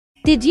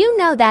Did you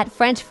know that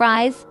French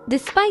fries,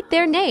 despite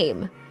their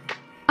name,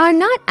 are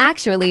not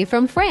actually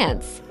from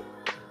France?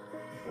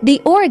 The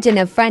origin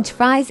of French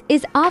fries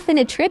is often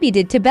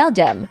attributed to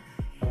Belgium.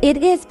 It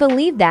is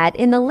believed that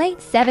in the late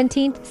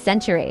 17th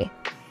century,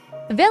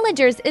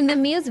 villagers in the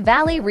Meuse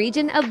Valley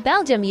region of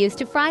Belgium used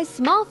to fry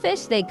small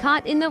fish they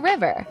caught in the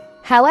river.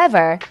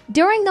 However,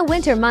 during the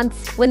winter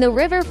months when the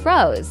river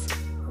froze,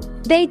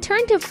 they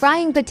turned to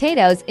frying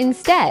potatoes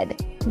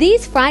instead.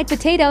 These fried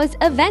potatoes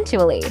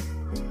eventually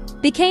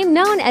became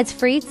known as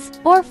frites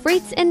or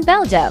frites in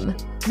Belgium.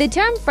 The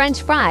term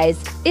French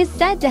fries is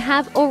said to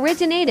have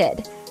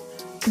originated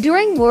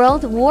during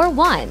World War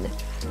I,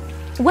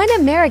 when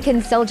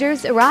American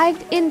soldiers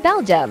arrived in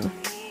Belgium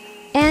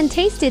and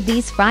tasted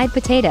these fried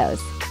potatoes.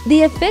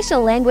 The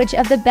official language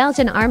of the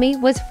Belgian army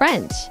was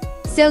French,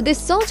 so the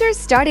soldiers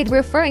started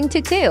referring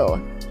to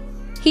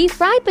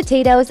fried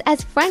potatoes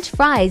as French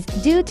fries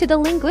due to the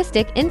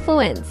linguistic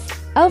influence.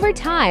 Over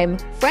time,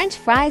 French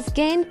fries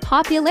gained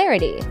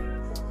popularity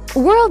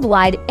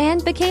worldwide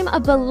and became a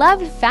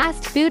beloved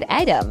fast food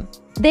item.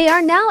 They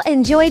are now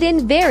enjoyed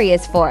in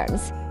various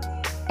forms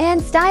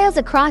and styles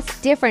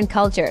across different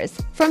cultures,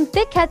 from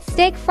thick-cut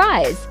steak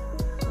fries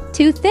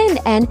to thin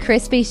and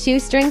crispy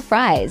shoestring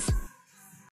fries.